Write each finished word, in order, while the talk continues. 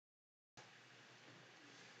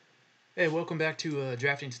Hey, welcome back to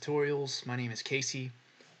Drafting Tutorials. My name is Casey.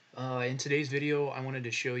 In today's video, I wanted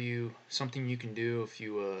to show you something you can do if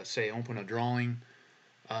you, say, open a drawing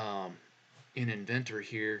um, in Inventor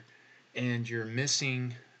here, and you're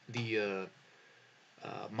missing the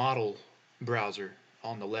model browser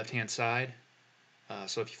on the left-hand side.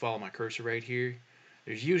 So if you follow my cursor right here,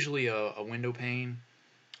 there's usually a window pane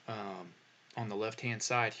um, on the left-hand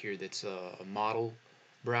side here that's a model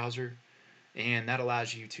browser, and that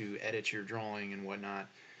allows you to edit your drawing and whatnot.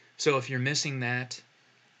 So if you're missing that,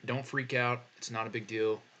 don't freak out. It's not a big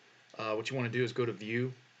deal. What you want to do is go to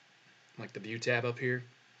View, like the View tab up here.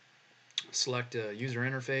 Select User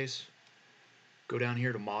Interface. Go down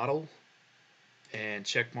here to Model and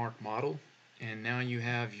check mark Model. And now you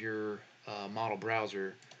have your model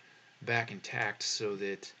browser back intact so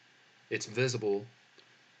that it's visible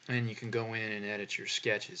and you can go in and edit your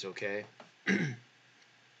sketches. Okay.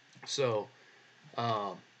 So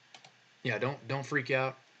um, yeah, don't freak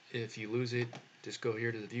out if you lose it. Just go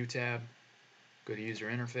here to the View tab, go to User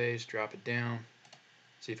Interface, drop it down.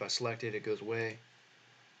 See if I select it, it goes away.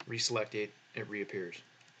 Reselect it, it reappears.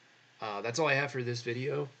 That's all I have for this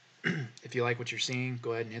video. If you like what you're seeing,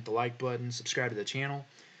 go ahead and hit the like button, subscribe to the channel,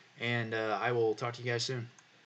 and I will talk to you guys soon.